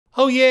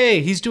Oh yay,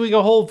 he's doing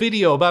a whole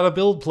video about a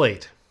build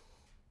plate.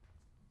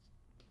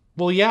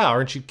 Well, yeah,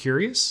 aren't you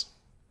curious?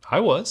 I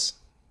was.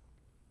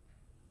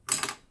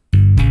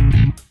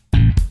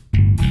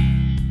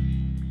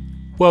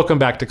 Welcome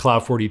back to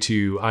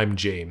Cloud42, I'm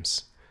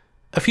James.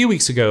 A few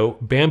weeks ago,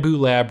 Bambu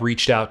Lab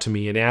reached out to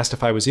me and asked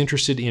if I was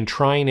interested in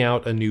trying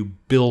out a new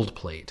build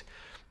plate.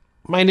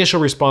 My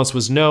initial response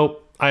was no,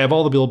 I have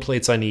all the build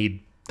plates I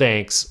need,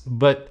 thanks.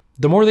 But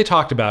the more they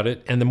talked about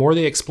it and the more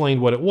they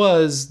explained what it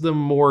was, the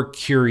more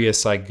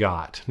curious I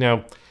got.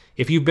 Now,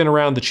 if you've been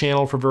around the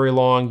channel for very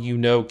long, you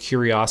know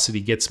curiosity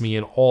gets me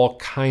in all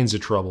kinds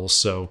of trouble,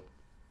 so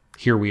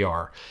here we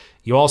are.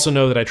 You also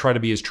know that I try to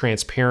be as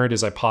transparent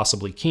as I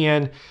possibly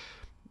can.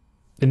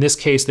 In this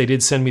case, they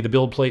did send me the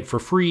build plate for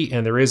free,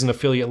 and there is an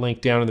affiliate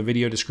link down in the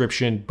video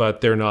description,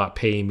 but they're not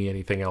paying me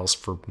anything else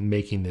for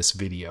making this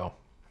video.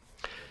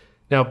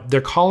 Now,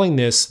 they're calling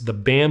this the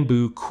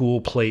Bambu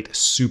Cool Plate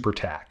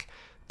SuperTack.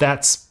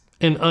 That's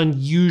an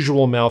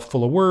unusual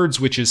mouthful of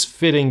words, which is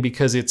fitting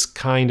because it's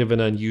kind of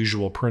an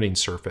unusual printing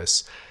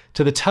surface.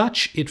 To the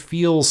touch, it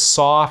feels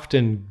soft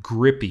and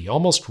grippy,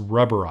 almost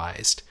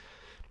rubberized.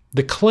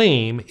 The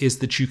claim is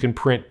that you can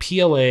print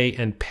PLA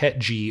and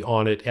PETG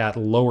on it at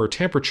lower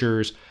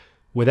temperatures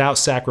without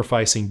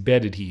sacrificing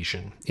bed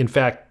adhesion. In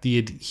fact, the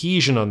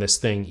adhesion on this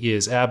thing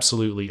is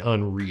absolutely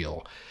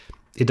unreal.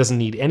 It doesn't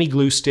need any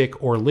glue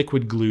stick or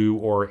liquid glue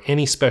or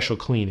any special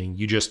cleaning.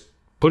 You just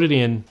put it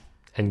in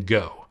and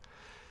go.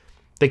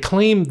 They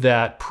claim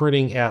that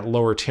printing at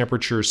lower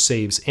temperatures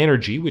saves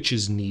energy, which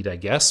is neat, I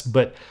guess,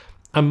 but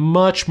I'm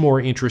much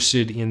more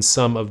interested in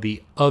some of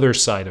the other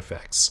side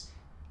effects.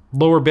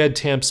 Lower bed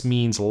temps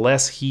means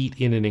less heat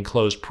in an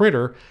enclosed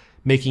printer,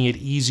 making it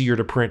easier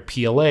to print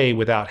PLA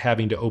without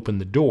having to open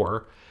the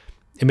door.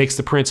 It makes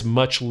the prints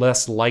much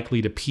less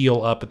likely to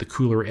peel up at the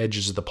cooler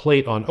edges of the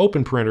plate on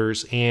open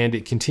printers, and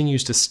it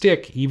continues to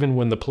stick even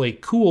when the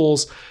plate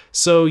cools,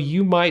 so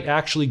you might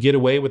actually get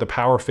away with a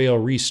power fail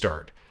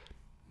restart.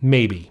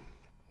 Maybe.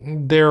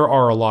 There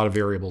are a lot of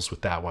variables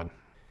with that one.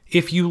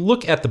 If you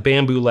look at the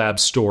Bambu Lab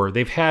store,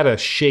 they've had a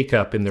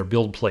shakeup in their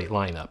build plate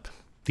lineup.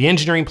 The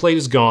engineering plate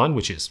is gone,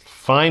 which is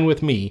fine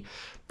with me.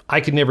 I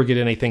could never get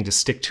anything to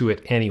stick to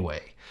it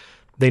anyway.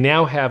 They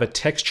now have a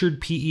textured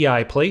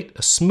PEI plate,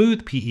 a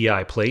smooth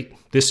PEI plate,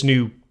 this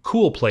new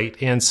cool plate,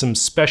 and some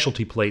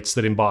specialty plates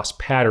that emboss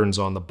patterns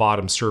on the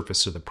bottom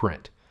surface of the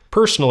print.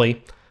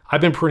 Personally,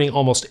 I've been printing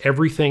almost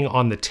everything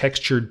on the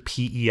textured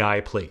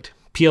PEI plate.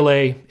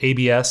 PLA,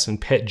 ABS, and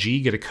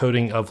PETG get a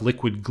coating of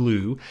liquid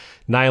glue.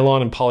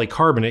 Nylon and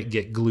polycarbonate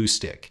get glue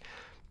stick.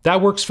 That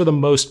works for the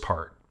most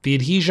part. The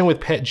adhesion with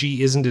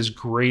PETG isn't as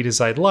great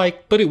as I'd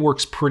like, but it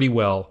works pretty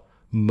well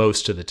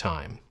most of the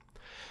time.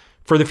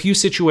 For the few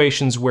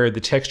situations where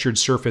the textured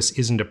surface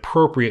isn't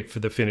appropriate for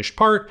the finished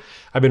part,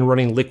 I've been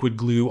running liquid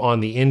glue on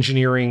the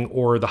engineering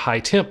or the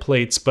high temp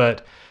plates,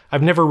 but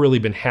I've never really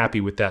been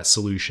happy with that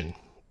solution.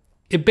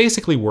 It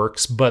basically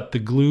works, but the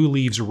glue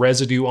leaves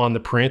residue on the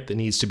print that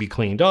needs to be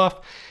cleaned off,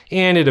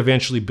 and it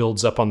eventually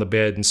builds up on the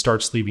bed and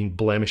starts leaving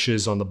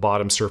blemishes on the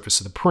bottom surface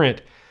of the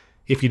print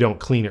if you don't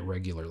clean it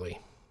regularly.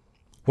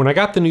 When I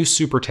got the new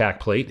SuperTack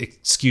plate,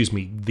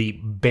 the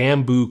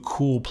Bambu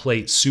Cool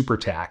Plate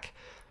SuperTack,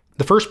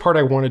 the first part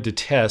I wanted to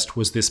test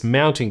was this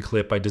mounting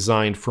clip I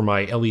designed for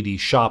my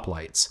LED shop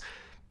lights.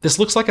 This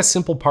looks like a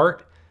simple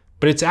part,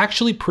 but it's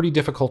actually pretty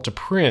difficult to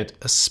print,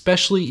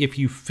 especially if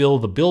you fill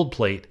the build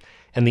plate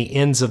and the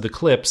ends of the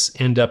clips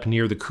end up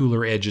near the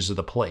cooler edges of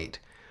the plate.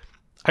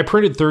 I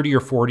printed 30 or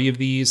 40 of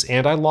these,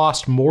 and I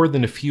lost more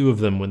than a few of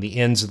them when the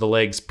ends of the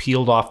legs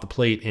peeled off the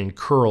plate and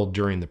curled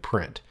during the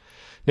print.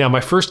 Now,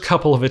 my first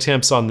couple of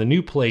attempts on the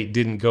new plate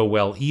didn't go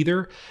well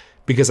either,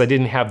 because I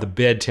didn't have the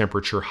bed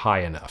temperature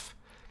high enough.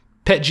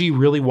 PETG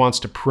really wants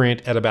to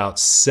print at about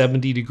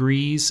 70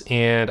 degrees,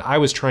 and I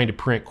was trying to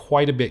print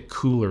quite a bit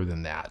cooler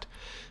than that.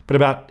 But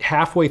about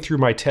halfway through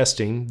my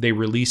testing, they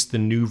released the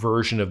new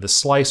version of the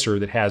slicer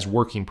that has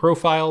working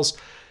profiles,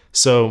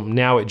 so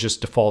now it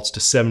just defaults to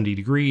 70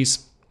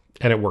 degrees,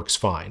 and it works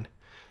fine.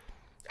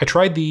 I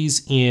tried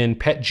these in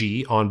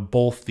PETG on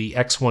both the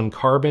X1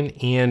 Carbon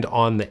and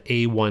on the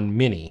A1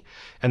 Mini,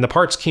 and the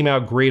parts came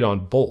out great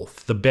on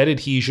both. The bed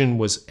adhesion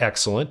was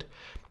excellent.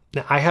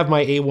 Now, I have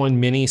my A1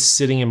 Mini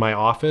sitting in my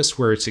office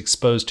where it's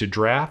exposed to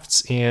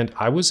drafts, and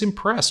I was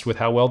impressed with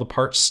how well the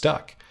parts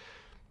stuck.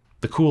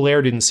 The cool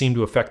air didn't seem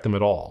to affect them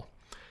at all.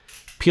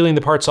 Peeling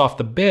the parts off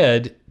the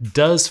bed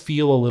does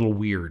feel a little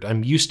weird.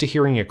 I'm used to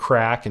hearing a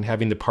crack and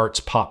having the parts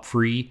pop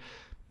free,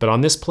 but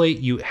on this plate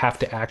you have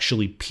to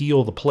actually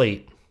peel the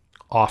plate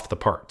off the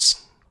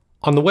parts.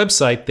 On the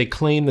website, they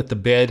claim that the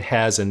bed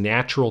has a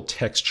natural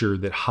texture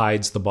that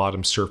hides the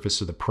bottom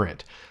surface of the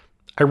print.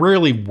 I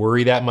rarely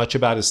worry that much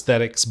about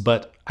aesthetics,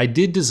 but I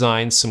did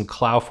design some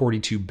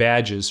Cloud42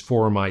 badges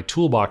for my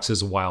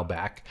toolboxes a while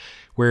back,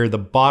 where the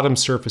bottom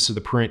surface of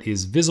the print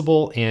is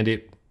visible and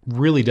it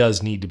really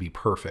does need to be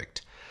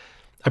perfect.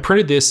 I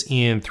printed this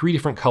in 3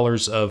 different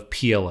colors of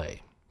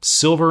PLA,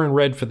 silver and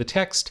red for the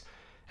text,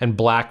 and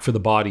black for the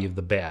body of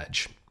the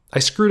badge. I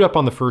screwed up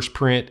on the first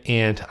print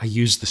and I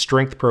used the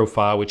strength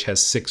profile, which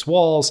has 6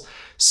 walls,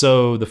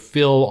 so the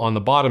fill on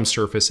the bottom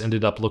surface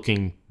ended up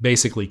looking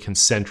basically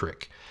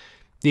concentric.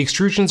 The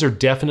extrusions are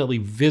definitely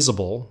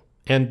visible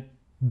and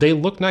they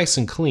look nice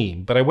and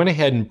clean, but I went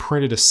ahead and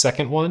printed a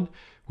second one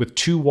with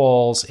 2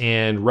 walls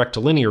and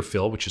rectilinear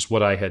fill, which is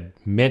what I had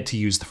meant to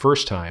use the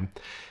first time.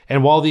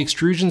 And while the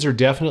extrusions are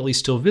definitely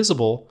still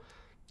visible,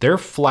 they're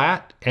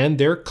flat and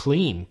they're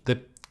clean. The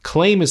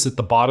claim is that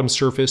the bottom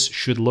surface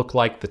should look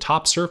like the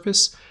top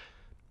surface,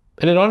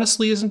 and it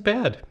honestly isn't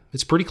bad.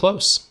 It's pretty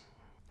close.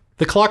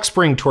 The clock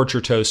spring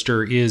torture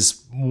toaster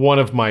is one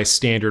of my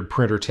standard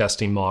printer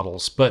testing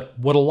models, but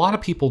what a lot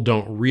of people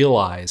don't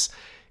realize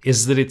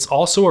is that it's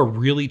also a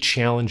really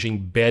challenging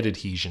bed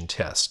adhesion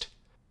test.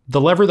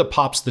 The lever that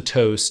pops the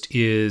toast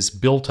is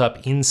built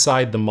up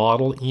inside the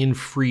model in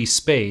free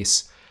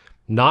space,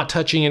 not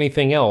touching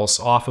anything else,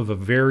 off of a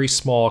very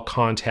small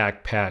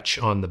contact patch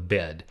on the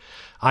bed.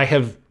 I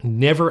have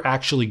never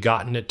actually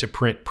gotten it to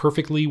print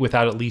perfectly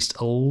without at least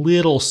a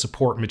little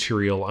support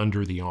material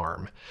under the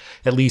arm.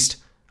 At least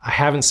I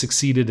haven't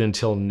succeeded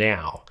until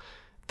now.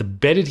 The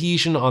bed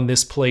adhesion on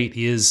this plate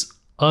is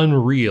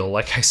unreal,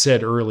 like I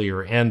said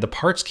earlier, and the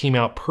parts came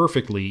out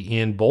perfectly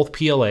in both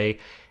PLA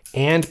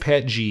and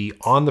PETG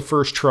on the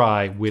first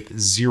try with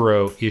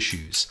 0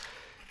 issues.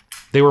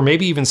 They were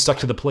maybe even stuck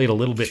to the plate a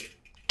little bit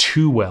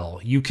too well.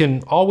 You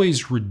can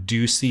always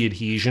reduce the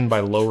adhesion by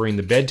lowering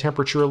the bed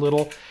temperature a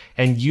little,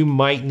 and you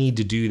might need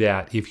to do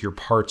that if your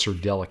parts are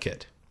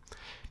delicate.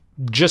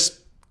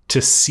 Just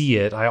to see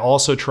it, I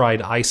also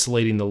tried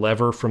isolating the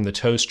lever from the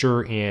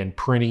toaster and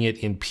printing it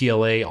in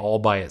PLA all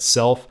by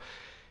itself,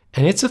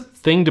 and it's a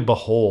thing to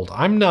behold.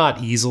 I'm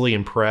not easily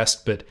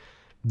impressed, but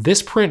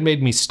this print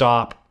made me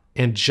stop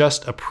and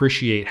just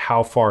appreciate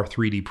how far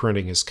 3D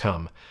printing has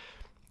come.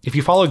 If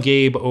you follow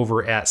Gabe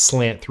over at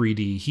Slant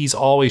 3D, he's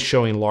always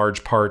showing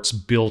large parts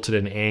built at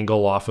an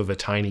angle off of a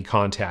tiny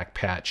contact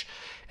patch.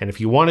 And if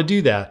you want to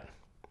do that,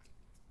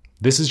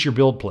 this is your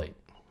build plate.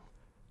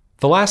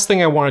 The last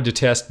thing I wanted to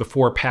test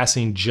before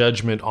passing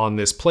judgment on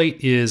this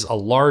plate is a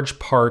large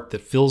part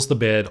that fills the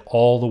bed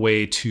all the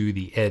way to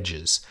the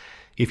edges.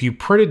 If you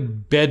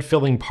printed bed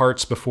filling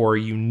parts before,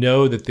 you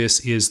know that this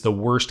is the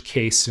worst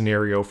case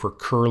scenario for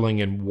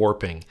curling and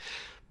warping,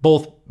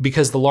 both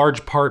because the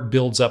large part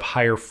builds up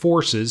higher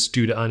forces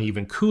due to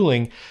uneven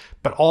cooling,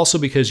 but also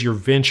because you're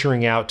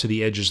venturing out to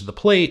the edges of the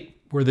plate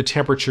where the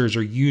temperatures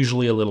are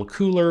usually a little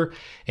cooler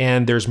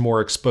and there's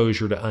more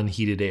exposure to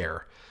unheated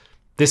air.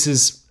 This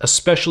is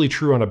especially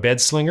true on a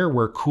bed slinger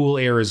where cool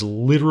air is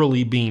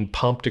literally being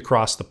pumped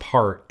across the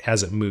part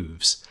as it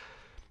moves.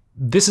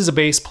 This is a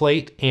base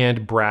plate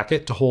and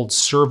bracket to hold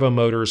servo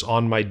motors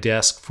on my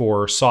desk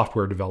for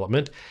software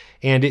development,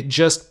 and it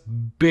just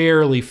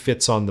barely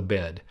fits on the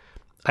bed.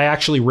 I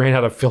actually ran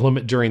out of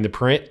filament during the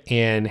print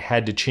and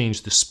had to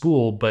change the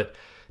spool, but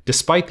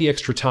despite the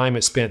extra time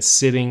it spent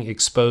sitting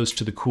exposed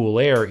to the cool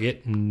air,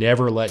 it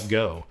never let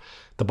go.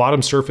 The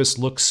bottom surface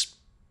looks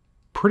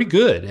pretty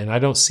good, and I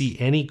don't see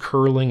any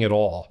curling at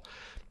all.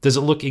 Does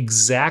it look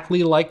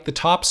exactly like the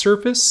top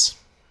surface?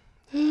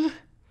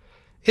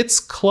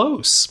 It's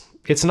close.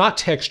 It's not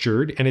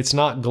textured and it's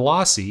not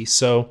glossy,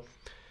 so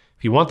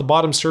if you want the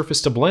bottom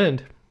surface to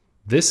blend,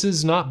 this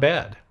is not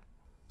bad.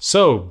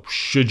 So,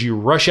 should you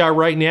rush out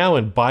right now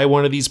and buy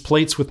one of these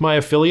plates with my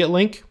affiliate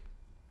link?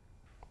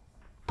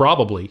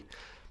 Probably.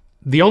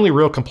 The only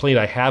real complaint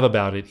I have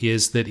about it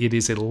is that it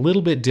is a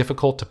little bit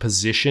difficult to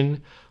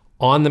position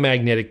on the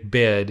magnetic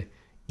bed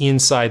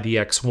inside the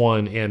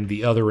X1 and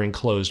the other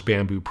enclosed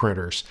Bambu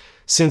printers.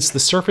 Since the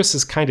surface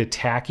is kind of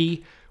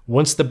tacky,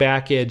 once the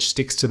back edge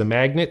sticks to the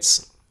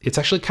magnets, it's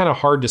actually kind of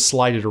hard to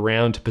slide it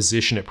around to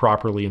position it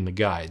properly in the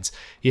guides.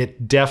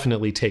 It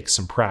definitely takes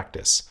some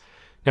practice.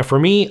 Now for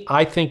me,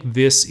 I think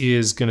this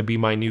is going to be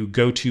my new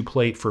go-to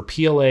plate for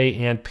PLA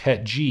and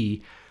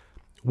PETG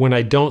when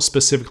I don't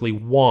specifically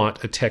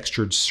want a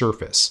textured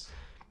surface.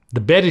 The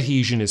bed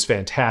adhesion is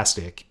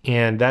fantastic,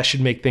 and that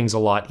should make things a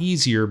lot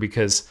easier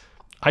because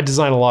I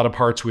design a lot of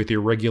parts with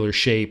irregular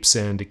shapes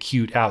and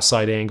acute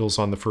outside angles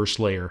on the first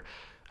layer.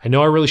 I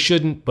know I really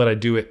shouldn't, but I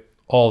do it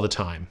all the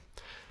time.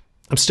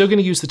 I'm still going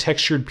to use the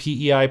textured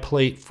PEI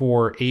plate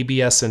for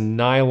ABS and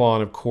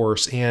nylon, of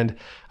course, and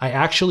I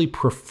actually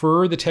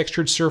prefer the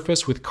textured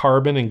surface with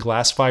carbon and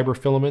glass fiber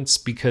filaments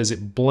because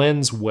it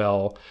blends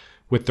well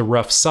with the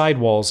rough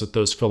sidewalls that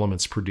those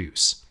filaments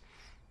produce.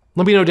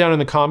 Let me know down in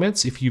the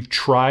comments if you've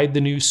tried the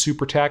new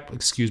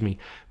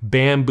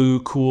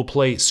Bambu Cool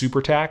Plate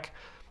SuperTack.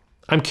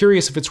 I'm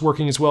curious if it's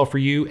working as well for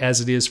you as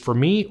it is for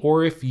me,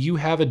 or if you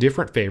have a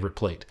different favorite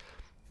plate.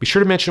 Be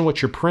sure to mention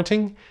what you're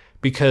printing,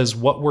 because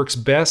what works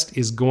best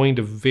is going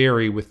to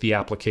vary with the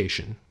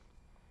application.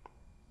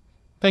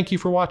 Thank you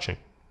for watching.